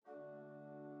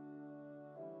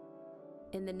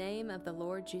In the name of the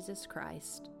Lord Jesus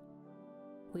Christ,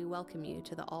 we welcome you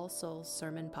to the All Souls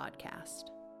Sermon Podcast.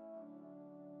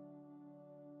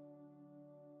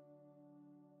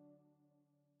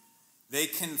 They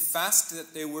confessed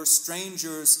that they were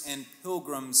strangers and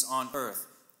pilgrims on earth,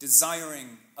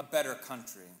 desiring a better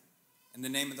country. In the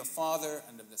name of the Father,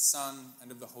 and of the Son, and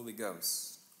of the Holy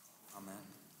Ghost. Amen.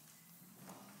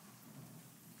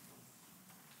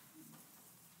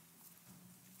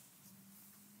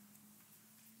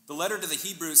 The letter to the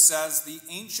Hebrews says the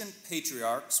ancient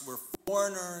patriarchs were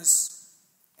foreigners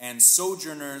and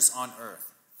sojourners on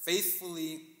earth,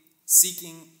 faithfully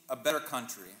seeking a better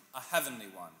country, a heavenly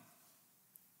one.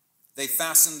 They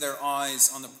fastened their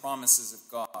eyes on the promises of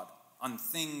God, on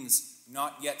things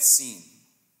not yet seen,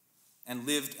 and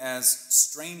lived as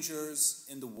strangers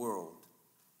in the world.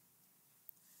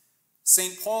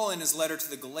 St. Paul, in his letter to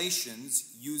the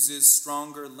Galatians, uses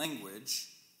stronger language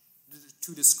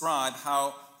to describe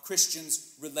how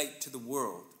Christians relate to the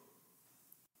world.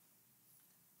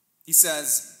 He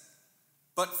says,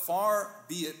 "But far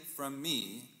be it from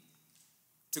me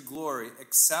to glory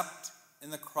except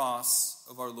in the cross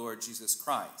of our Lord Jesus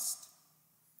Christ,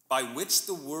 by which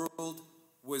the world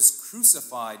was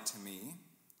crucified to me,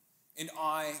 and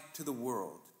I to the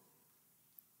world."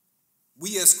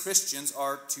 We as Christians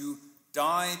are to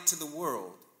die to the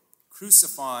world,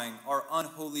 crucifying our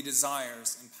unholy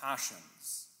desires and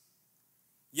passions.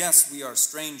 Yes, we are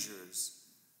strangers,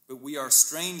 but we are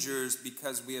strangers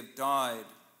because we have died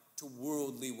to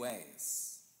worldly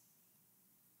ways.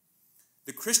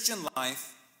 The Christian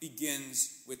life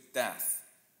begins with death,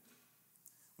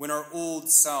 when our old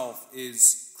self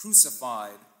is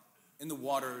crucified in the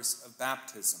waters of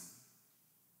baptism.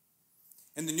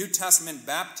 In the New Testament,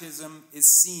 baptism is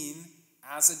seen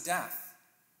as a death.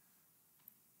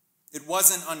 It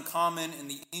wasn't uncommon in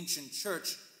the ancient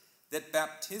church that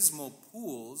baptismal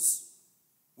pools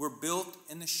were built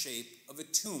in the shape of a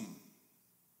tomb.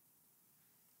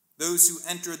 Those who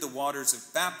entered the waters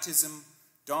of baptism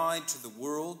died to the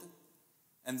world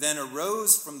and then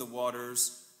arose from the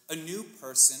waters a new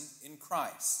person in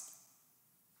Christ.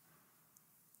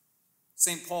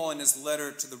 St. Paul, in his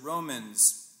letter to the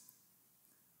Romans,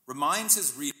 reminds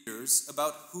his readers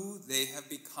about who they have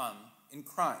become in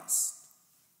Christ.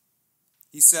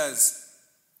 He says,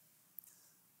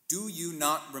 "Do you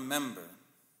not remember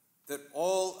that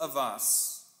all of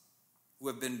us who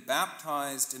have been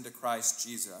baptized into Christ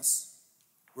Jesus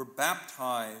were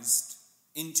baptized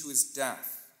into his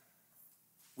death?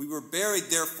 We were buried,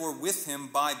 therefore, with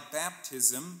him by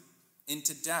baptism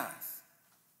into death,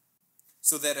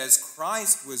 so that as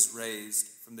Christ was raised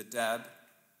from the dead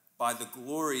by the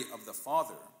glory of the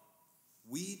Father,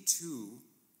 we too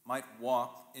might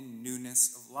walk in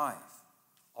newness of life.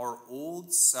 Our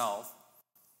old self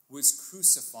was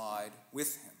crucified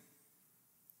with him."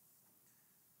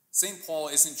 St. Paul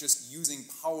isn't just using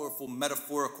powerful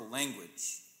metaphorical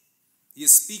language. He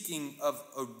is speaking of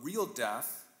a real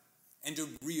death and a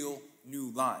real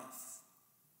new life.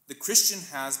 The Christian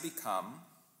has become,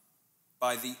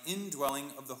 by the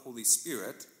indwelling of the Holy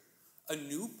Spirit, a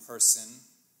new person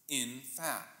in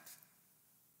fact.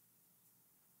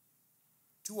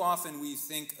 Too often we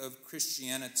think of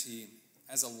Christianity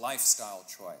as a lifestyle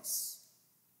choice.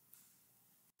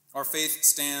 Our faith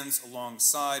stands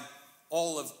alongside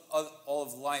all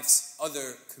of life's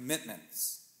other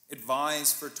commitments. It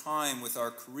vies for time with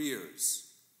our careers,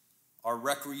 our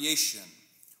recreation,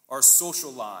 our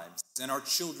social lives, and our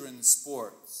children's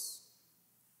sports.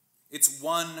 It's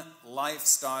one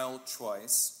lifestyle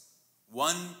choice,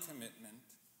 one commitment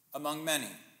among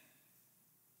many.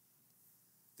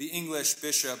 The English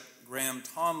Bishop Graham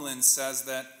Tomlin says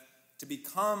that to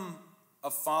become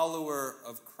a follower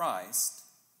of Christ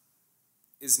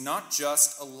is not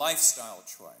just a lifestyle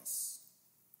choice,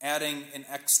 adding an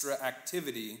extra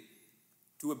activity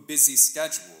to a busy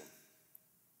schedule,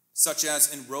 such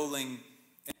as enrolling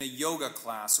in a yoga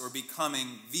class or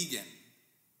becoming vegan.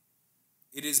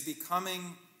 It is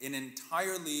becoming an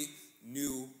entirely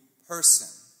new person,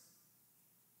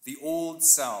 the old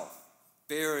self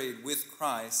buried with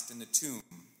Christ in the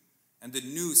tomb, and the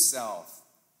new self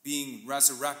being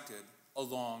resurrected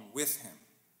along with him.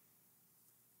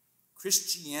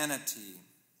 Christianity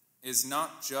is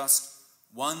not just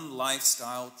one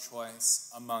lifestyle choice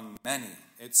among many.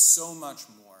 It's so much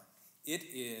more. It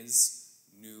is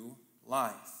new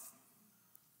life.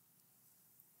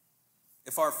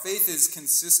 If our faith is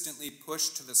consistently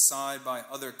pushed to the side by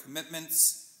other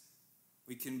commitments,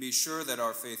 we can be sure that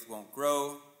our faith won't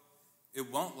grow, it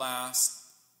won't last,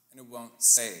 and it won't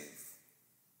save.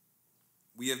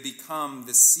 We have become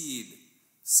the seed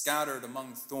scattered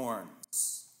among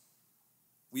thorns.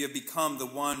 we have become the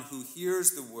one who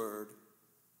hears the word,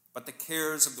 but the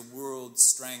cares of the world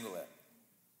strangle it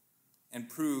and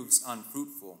proves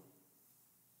unfruitful.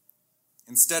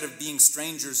 Instead of being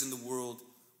strangers in the world,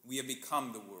 we have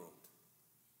become the world.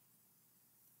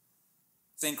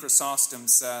 St. Chrysostom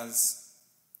says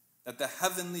that the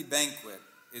heavenly banquet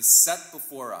is set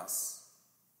before us,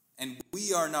 and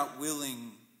we are not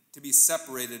willing to be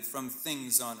separated from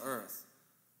things on earth.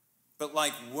 But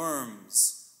like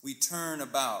worms, we turn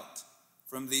about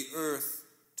from the earth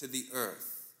to the earth.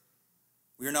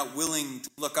 We are not willing to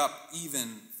look up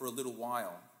even for a little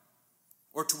while,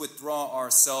 or to withdraw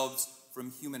ourselves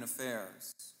from human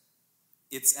affairs.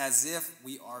 It's as if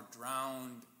we are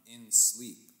drowned in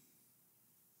sleep.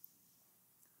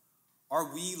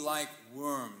 Are we like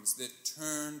worms that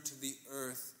turn to the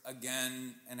earth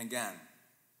again and again,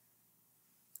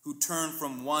 who turn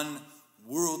from one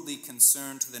worldly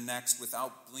concern to the next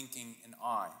without blinking an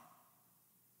eye,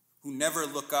 who never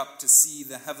look up to see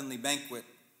the heavenly banquet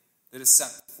that is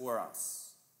set before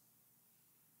us?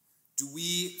 Do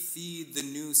we feed the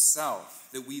new self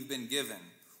that we've been given,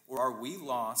 or are we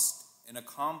lost in a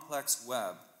complex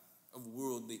web of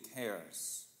worldly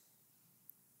cares?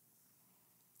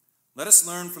 Let us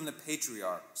learn from the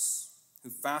patriarchs who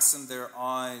fastened their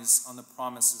eyes on the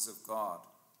promises of God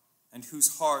and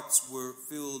whose hearts were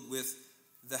filled with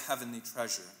the heavenly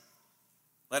treasure.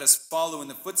 Let us follow in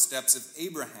the footsteps of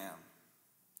Abraham,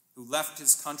 who left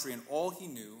his country and all he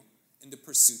knew in the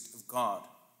pursuit of God.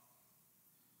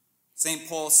 St.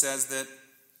 Paul says that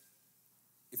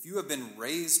if you have been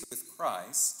raised with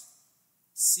Christ,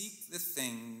 seek the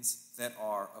things that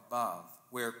are above,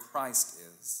 where Christ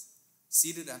is,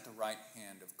 seated at the right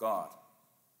hand of God.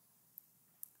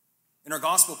 In our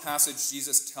gospel passage,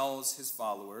 Jesus tells his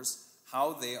followers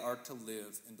how they are to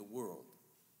live in the world.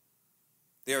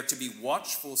 They are to be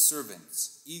watchful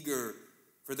servants, eager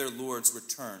for their Lord's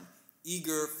return,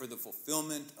 eager for the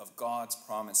fulfillment of God's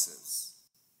promises.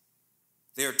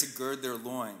 They are to gird their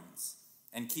loins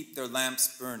and keep their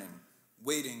lamps burning,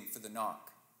 waiting for the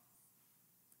knock.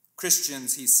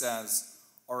 Christians, he says,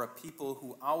 are a people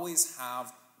who always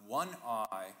have one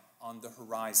eye on the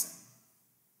horizon.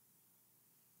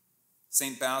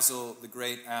 St. Basil the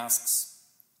Great asks,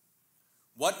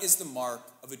 what is the mark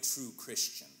of a true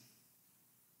Christian?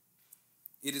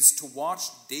 It is to watch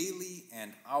daily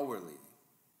and hourly,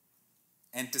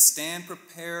 and to stand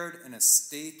prepared in a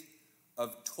state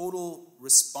of total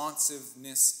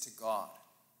responsiveness to God.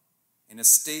 In a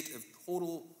state of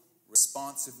total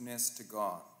responsiveness to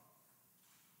God.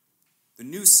 The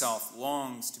new self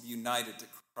longs to be united to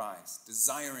Christ,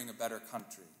 desiring a better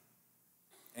country,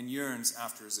 and yearns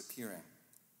after his appearing.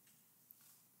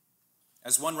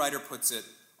 As one writer puts it,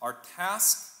 our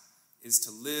task is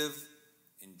to live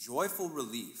in joyful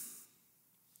relief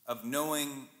of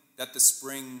knowing that the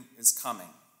spring is coming,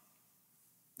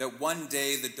 that one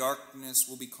day the darkness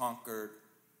will be conquered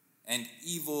and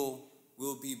evil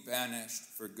will be banished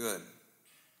for good.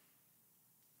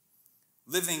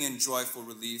 Living in joyful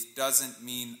relief doesn't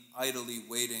mean idly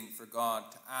waiting for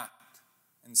God to act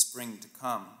and spring to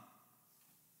come.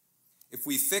 If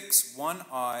we fix one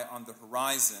eye on the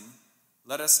horizon,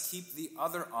 let us keep the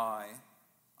other eye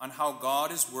on how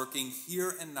God is working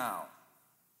here and now,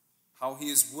 how he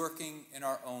is working in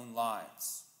our own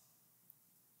lives.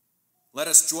 Let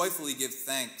us joyfully give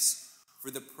thanks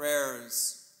for the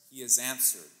prayers he has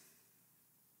answered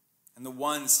and the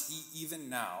ones he even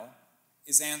now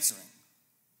is answering.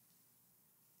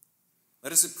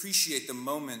 Let us appreciate the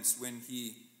moments when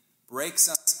he breaks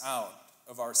us out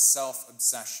of our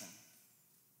self-obsession,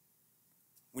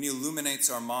 when he illuminates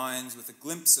our minds with a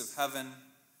glimpse of heaven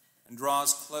and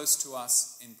draws close to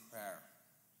us in prayer.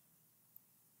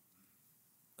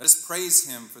 Let us praise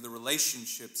him for the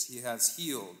relationships he has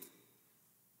healed,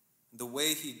 and the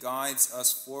way he guides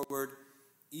us forward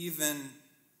even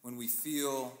when we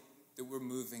feel that we're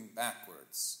moving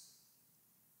backwards,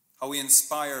 how he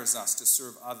inspires us to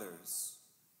serve others,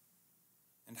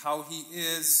 and how he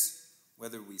is,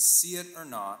 whether we see it or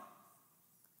not,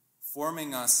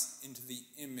 forming us into the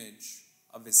image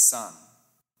of his Son,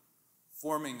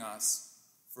 forming us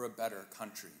for a better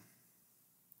country.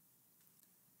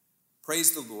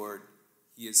 Praise the Lord.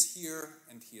 He is here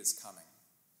and he is coming.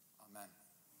 Amen.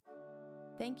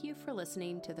 Thank you for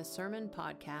listening to the sermon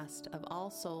podcast of All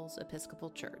Souls Episcopal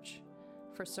Church.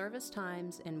 For service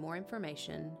times and more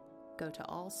information, go to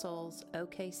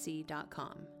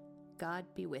allsoulsokc.com. God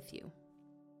be with you.